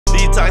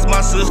Ice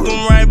my system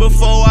right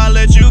before I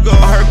let you go.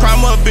 I heard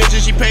crime up bitch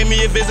and she pay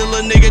me a visit,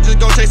 little nigga just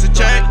go chase a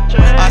check.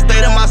 I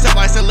stay to myself,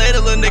 isolated,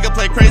 little nigga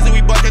play crazy,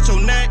 we buck at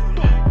your neck.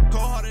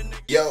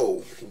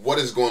 Yo, what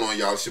is going on,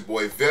 y'all? It's your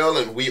boy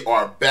VeLL, and we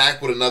are back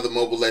with another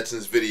Mobile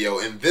Legends video.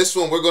 In this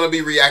one, we're going to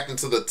be reacting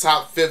to the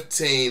top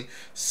 15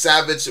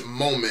 Savage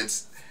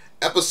Moments,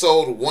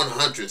 episode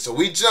 100. So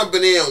we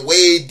jumping in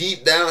way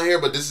deep down here,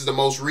 but this is the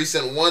most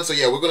recent one. So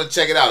yeah, we're going to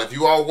check it out. If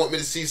you all want me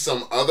to see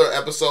some other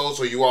episodes,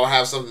 or you all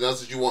have something else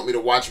that you want me to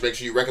watch, make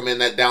sure you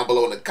recommend that down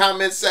below in the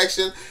comment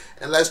section.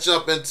 And let's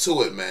jump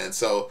into it, man.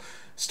 So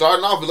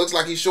starting off, it looks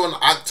like he's showing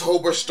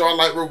October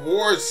Starlight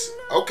rewards.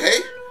 Okay.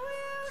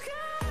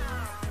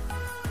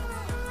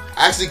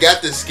 I actually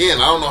got this skin.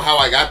 I don't know how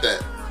I got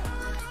that.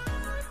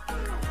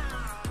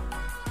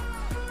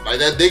 Like,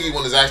 that Diggy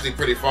one is actually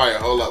pretty fire.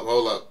 Hold up,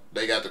 hold up.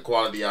 They got the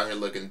quality out here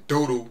looking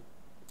doo-doo.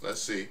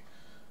 Let's see.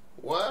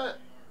 What?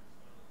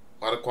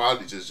 Why the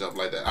quality just jumped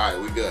like that? Alright,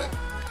 we good.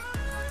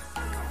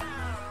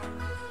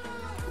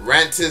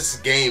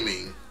 Rantis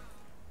Gaming.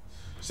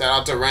 Shout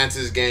out to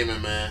Rantis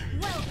Gaming, man.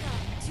 Welcome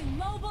to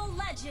Mobile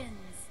Legends.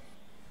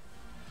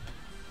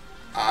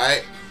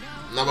 Alright.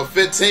 Number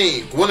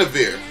 15,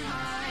 Guinevere.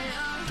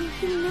 Do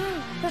you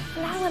know the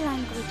flower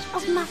language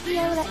of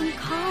Mafiola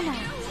Incarno?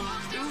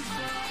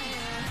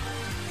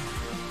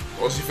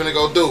 What's she finna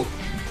go do?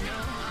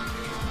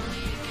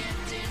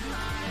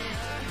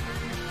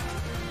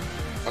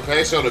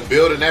 Okay, so the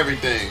build and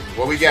everything.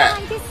 What we got?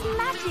 Try this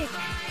magic.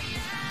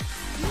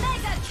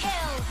 Mega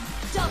kill.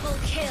 Double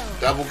kill.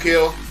 Double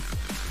kill.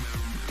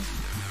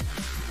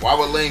 Why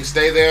would Ling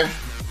stay there?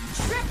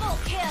 Triple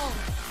kill.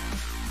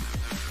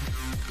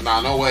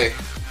 Nah, no way.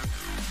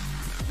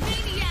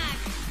 Maniac.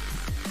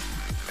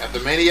 At the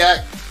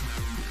Maniac?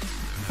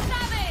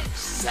 Savage.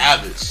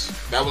 Savage.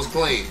 That was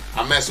clean.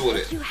 I'm messing with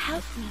it. You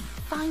help me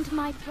find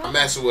my brother. I'm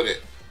messing with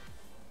it.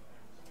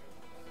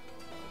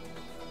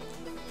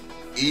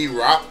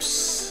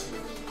 E-Rops.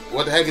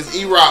 What the heck is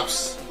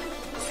E-Rops?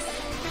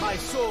 My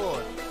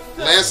sword.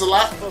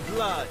 Lancelot? For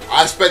blood.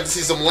 I expect to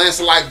see some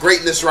Lancelot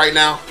greatness right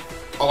now.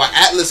 Oh, an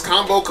Atlas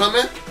combo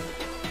coming?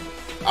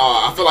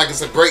 Oh, I feel like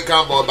it's a great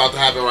combo about to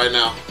happen right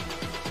now.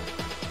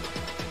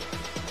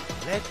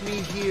 Let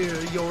me hear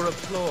your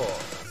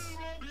applause.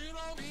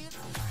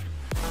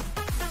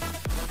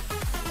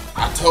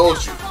 I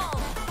told you.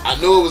 I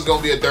knew it was going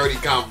to be a dirty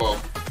combo.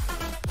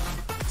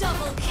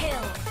 Double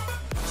kill.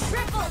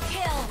 Triple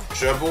kill.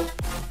 Triple?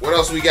 What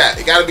else we got?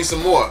 It got to be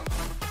some more.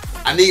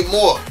 I need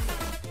more.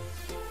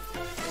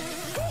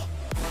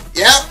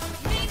 Yep.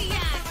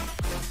 Maniac.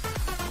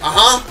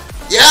 Uh-huh.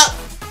 Yep.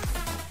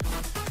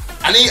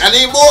 I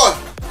need more.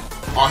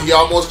 Oh, he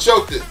almost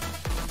choked it.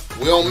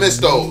 We don't miss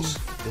those.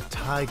 The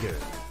tiger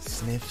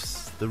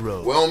sniffs the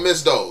road. We don't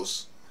miss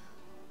those.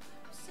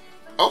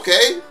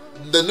 Okay.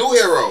 The new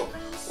hero.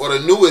 Or the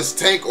newest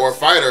tank or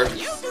fighter.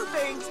 You do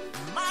things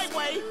my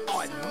way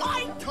on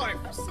my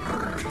terms.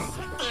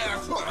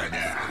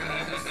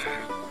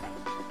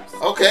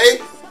 Okay.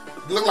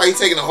 Look like he's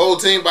taking the whole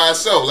team by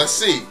himself. Let's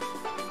see.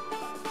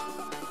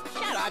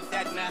 Shut up,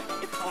 Edna.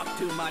 You talk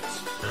too much.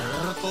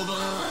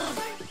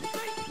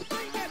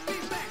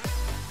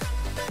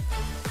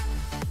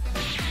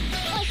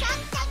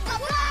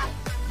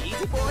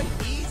 Easy, boy.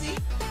 Easy.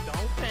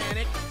 Don't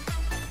panic.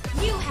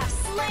 You have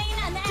slain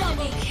an enemy.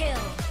 Double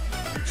kill.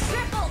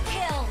 Triple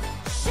kill.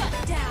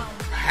 Shut down.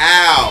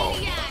 How?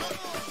 Maniac.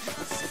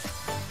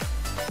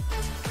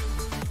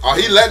 Oh,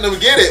 he letting them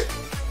get it.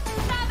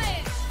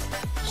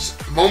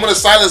 Savage. Moment of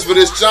silence for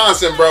this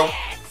Johnson, bro.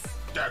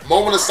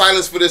 Moment of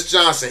silence for this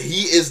Johnson.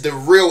 He is the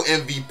real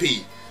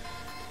MVP.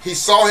 He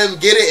saw him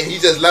get it, and he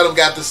just let him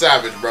get the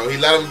Savage, bro. He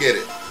let him get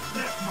it.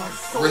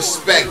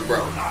 Respect,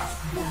 bro.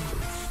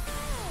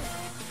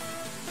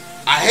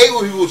 I hate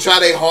when people try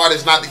their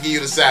hardest not to give you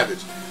the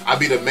Savage. I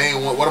be the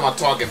main one. What am I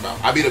talking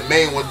about? I be the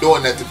main one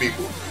doing that to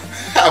people.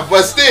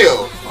 But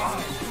still.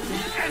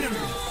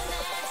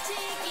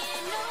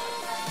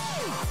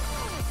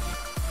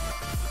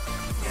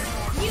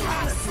 You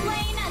have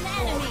slain an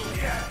enemy.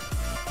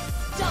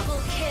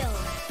 Double kill.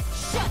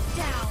 Shut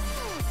down.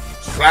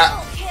 Clap.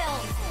 Triple kill.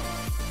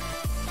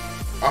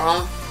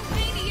 Uh-huh.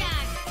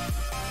 Maniac.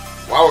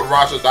 Why would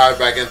Racha dive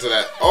back into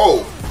that?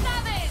 Oh.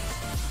 Savage.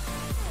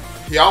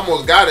 He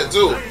almost got it,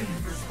 too.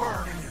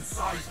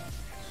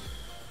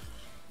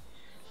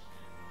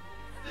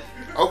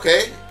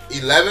 Okay.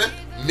 11.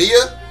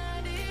 Mia.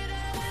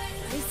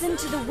 Listen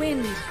to the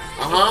wind.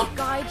 Uh-huh. It will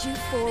guide you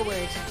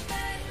forward.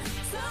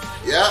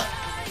 Yeah.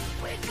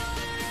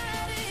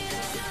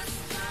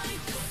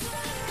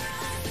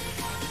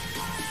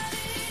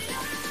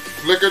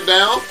 Flicker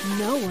down.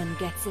 No one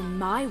gets in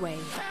my way.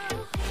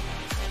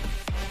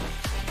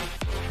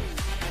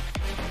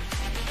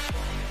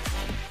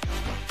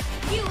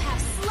 You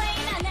have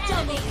slain an enemy.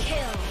 Double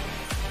kill.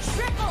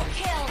 Triple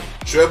kill.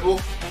 Triple.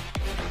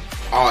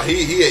 Oh,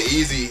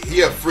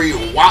 he a free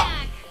whop.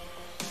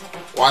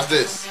 Watch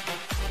this.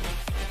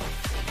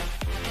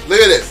 Look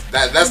at this.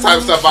 That's the type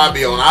of stuff I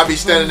be on. I be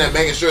standing there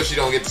making sure she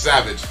don't get the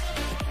Savage.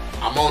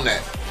 I'm on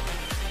that.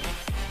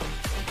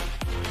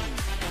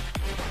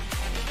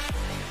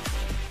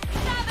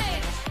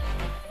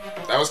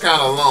 That was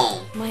kind of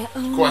long. My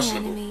only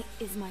Questionable. enemy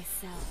is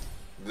myself.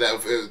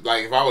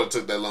 Like if I would have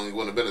took that long, he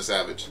wouldn't have been a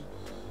savage.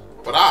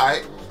 But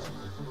alright,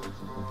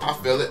 I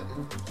feel it.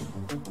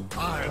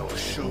 I'll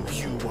show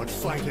you what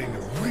fighting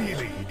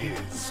really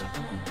is.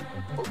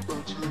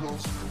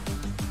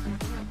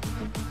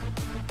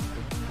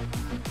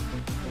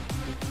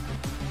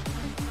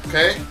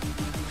 Okay.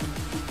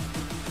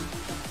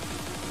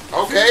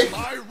 Okay.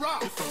 My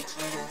rock.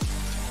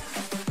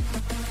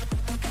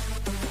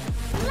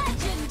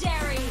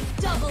 Legendary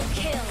double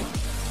kill.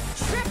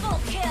 Triple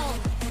kill.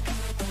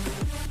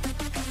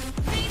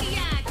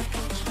 Maniac.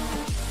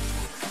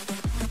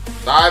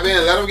 Dive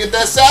in. Let him get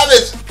that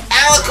savage.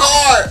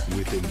 Alucard.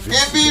 With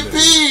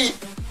MVP.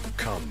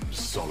 comes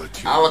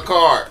solitude.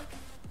 Alucard.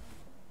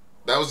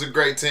 That was a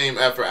great team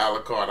effort,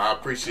 Alucard. I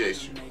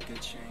appreciate you.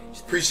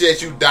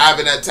 Appreciate you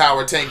diving that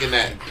tower, tanking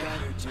that.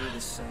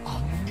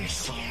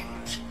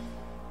 Omniscient.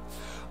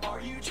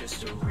 Are you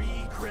just a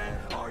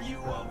regret? Are you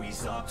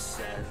always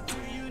upset? Do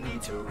you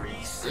need to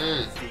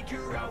reset?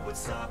 Figure out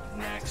what's up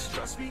next.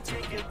 Trust me,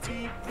 take a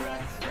deep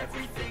breath.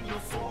 Everything you'll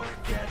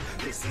forget.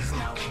 This is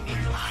now a new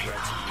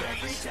threat to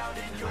every doubt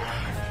in your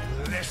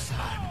head. Listen.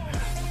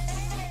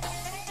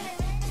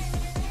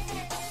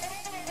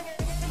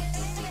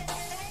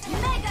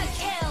 Mega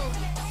kill.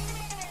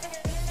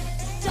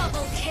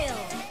 Double kill.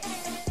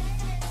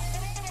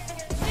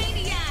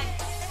 Maniac.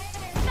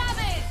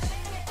 Savage.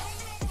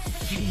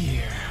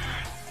 Fear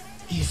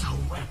is a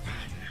weapon.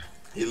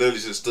 He literally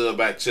just stood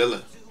back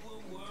chilling.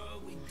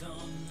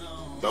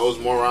 Those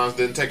morons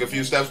didn't take a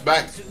few steps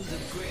back.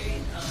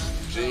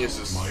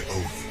 Geniuses. My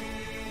oath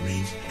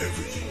means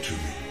everything to me.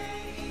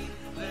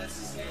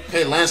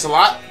 Hey,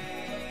 Lancelot.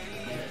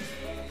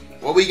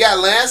 What we got,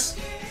 Lance?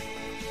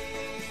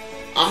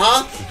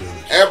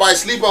 Everybody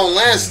sleep on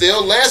Lance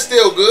still. Lance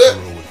still good.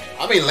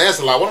 I mean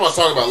Lancelot. What am I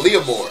talking about?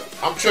 Leomord.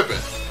 I'm tripping.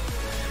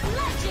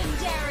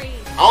 Legendary.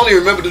 I don't even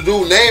remember the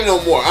dude's name no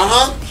more.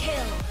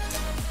 Kill.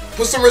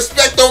 Put some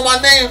respect on my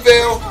name,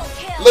 Phil.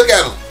 Kill. Look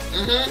at him.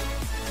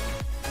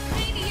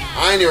 Maniac.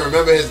 I ain't even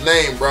remember his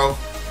name, bro.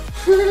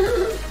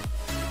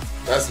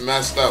 That's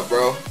messed up,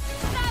 bro.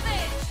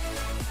 Savage.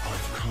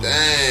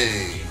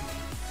 Dang.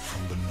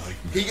 From the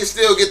nightmare. He can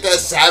still get that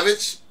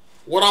savage.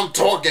 What I'm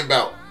talking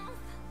about.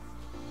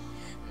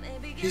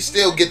 He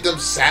still get them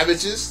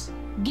savages.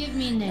 Give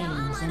me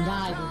names and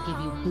I will give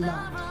you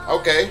blood.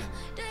 Okay.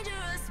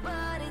 Dangerous,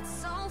 but it's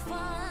so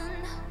fun.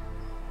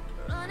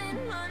 Running,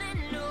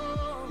 running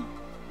low.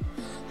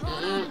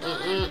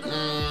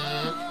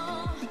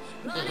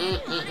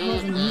 It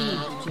wasn't me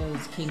who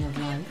chose King of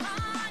Light,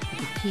 but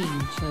the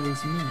king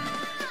chose me.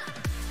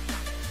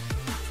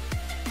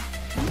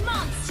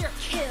 Monster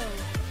kill.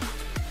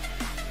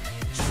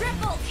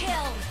 Triple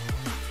kill.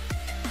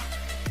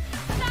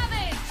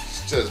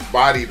 Savage. Just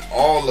bodied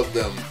all of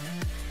them.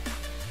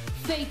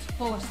 Fate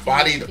forced me to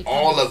Bodied become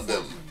all a of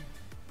them. assassin.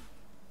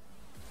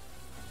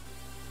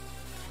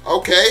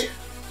 Okay.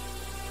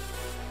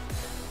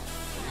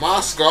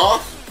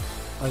 Moskov.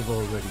 I've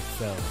already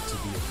fell to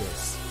the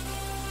abyss.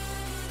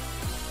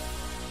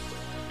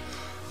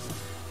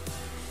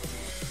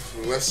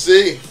 Let's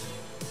see.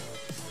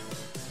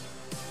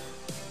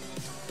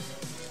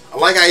 I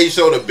like how he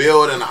showed the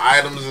build and the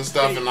items and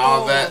stuff and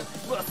all that.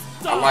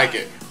 I like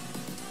it.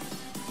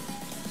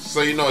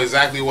 So you know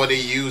exactly what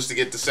he used to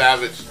get the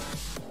savage.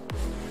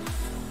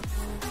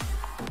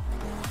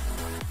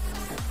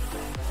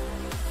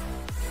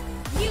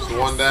 You So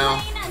one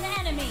down. slain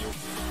an enemy.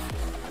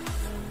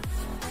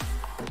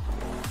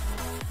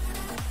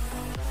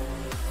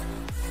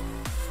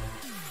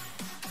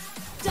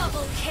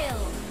 Double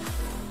kill.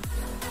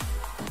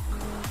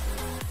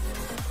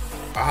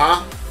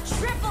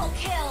 Triple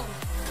kill.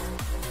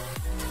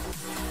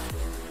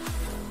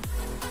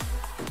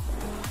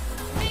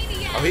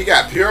 Maniac. Oh, he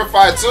got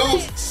purified too?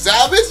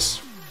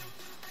 Savage?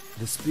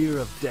 The spear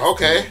of death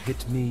Okay. will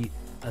hit me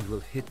and will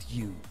hit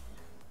you.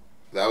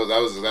 That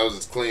was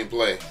his clean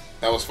play.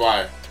 That was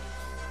fire.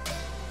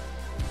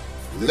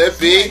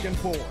 Lippy.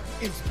 Dragonborn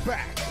is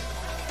back.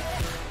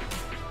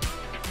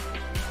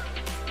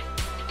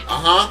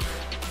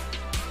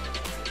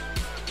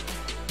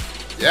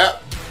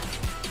 Yep.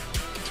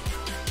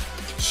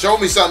 Show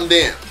me something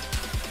then.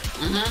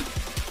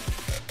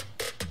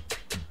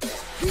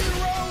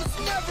 Heroes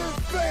never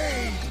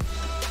fade.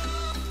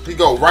 He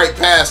go right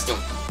past him.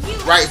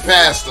 Right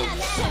past him.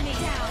 Shut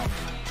down.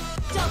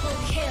 Double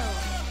kill.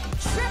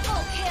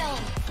 Triple kill.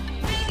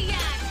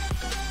 Maniac.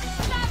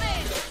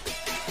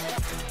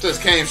 Savage.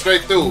 Just came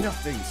straight through.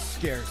 Nothing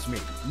scares me.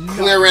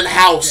 Clearing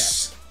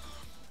house.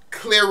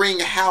 Clearing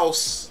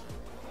house.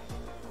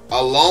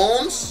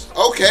 Alones?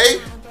 Okay.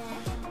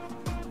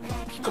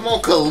 Come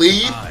on,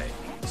 Khalid. I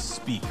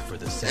speak for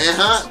the same.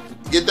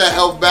 Get that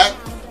health back.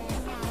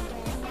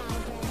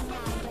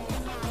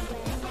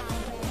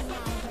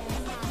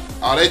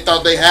 Oh, they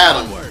thought they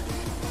had him.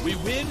 We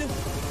win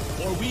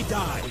or we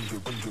die.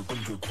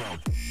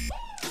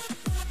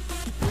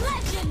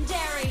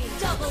 Legendary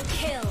double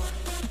kill.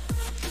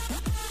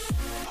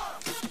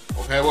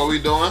 Okay, what we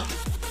doing?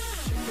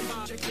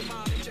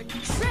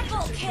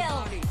 Triple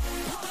kill.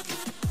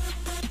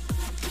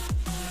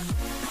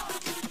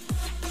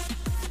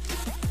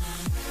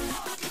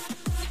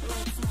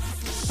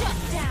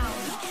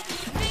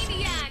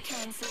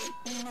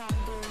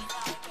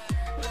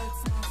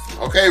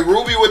 Okay,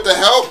 Ruby with the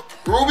help.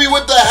 Ruby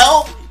with the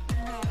help.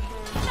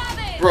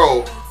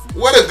 Bro,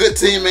 what a good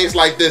teammates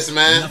like this,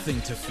 man.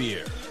 Nothing to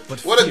fear.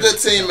 But what a good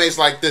teammates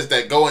like this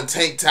that go and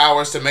tank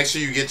towers to make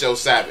sure you get your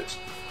Savage.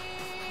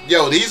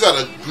 Yo, these are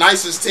the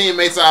nicest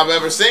teammates I've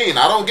ever seen.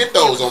 I don't get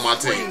those on my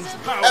team.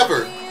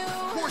 Ever.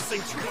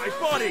 Coursing through my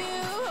body.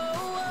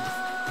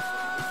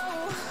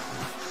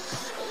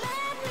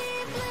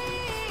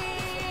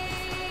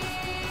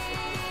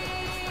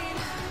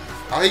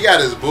 Oh, he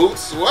got his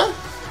boots? What?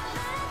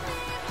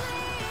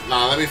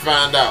 Nah, let me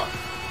find out.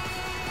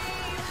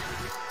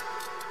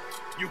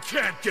 You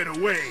can't get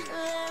away.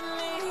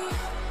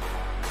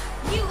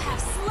 You have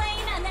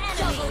slain an enemy.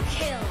 Double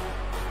kill.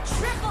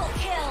 Triple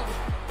kill.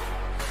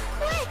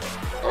 Quick.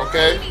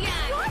 Okay.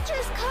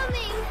 Watcher's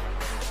coming.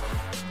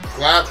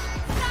 Clap.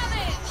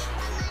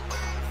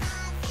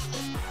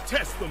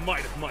 Test the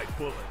might of my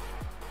bullet.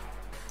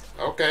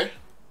 Okay.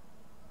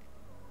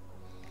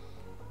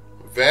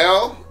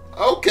 VeLL.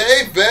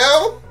 Okay,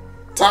 VeLL.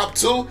 Top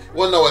 2.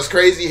 Well, no, it's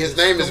crazy. His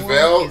name is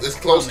VeLL. It's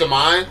close to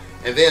mine.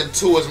 And then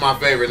 2 is my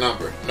favorite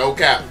number. No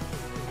cap.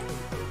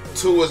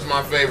 2 is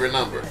my favorite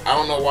number. I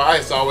don't know why.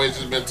 It's always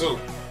just been 2.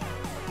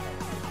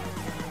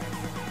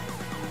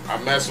 I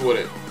mess with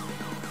it.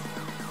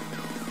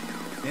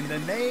 In the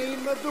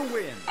name of the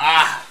wind.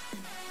 Ah.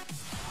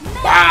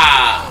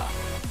 Bah.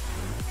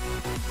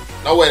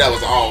 No way that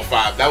was all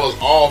 5. That was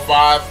all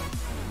 5.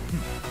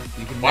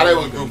 Why they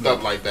were grouped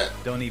up like that?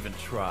 Don't even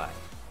try.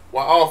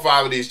 Why all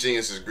 5 of these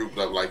geniuses grouped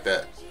up like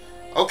that?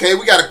 Okay,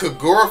 we got a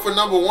Kagura for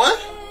number 1.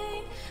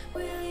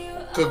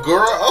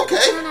 Kagura,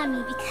 okay. Count on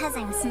me because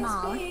I'm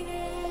small.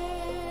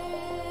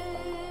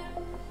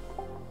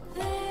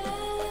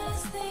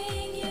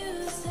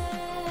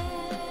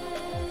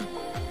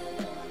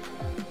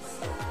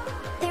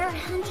 There are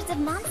hundreds of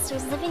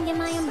monsters living in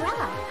my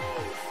umbrella.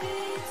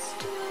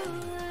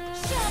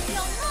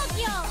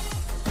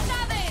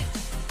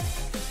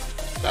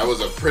 That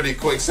was a pretty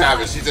quick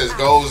Savage. She just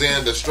goes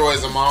in,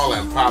 destroys them all,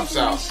 and pops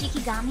out.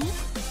 Shikigami?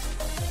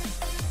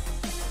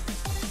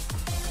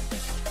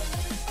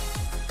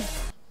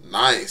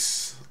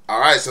 Nice.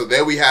 Alright, so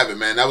there we have it,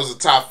 man. That was the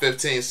top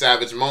 15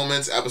 Savage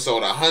moments,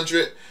 episode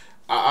 100.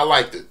 I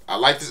liked it. I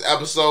liked this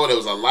episode. There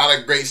was a lot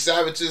of great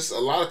Savages, a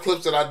lot of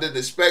clips that I didn't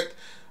expect.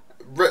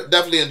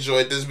 Definitely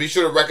enjoyed this. Be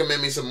sure to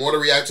recommend me some more to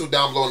react to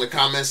down below in the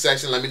comment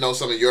section. Let me know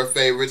some of your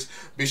favorites.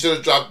 Be sure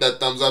to drop that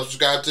thumbs up.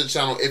 Subscribe to the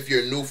channel if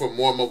you're new for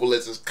more Mobile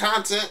Legends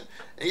content.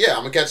 And yeah,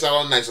 I'm going to catch y'all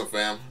on the next one,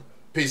 fam.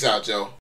 Peace out, yo.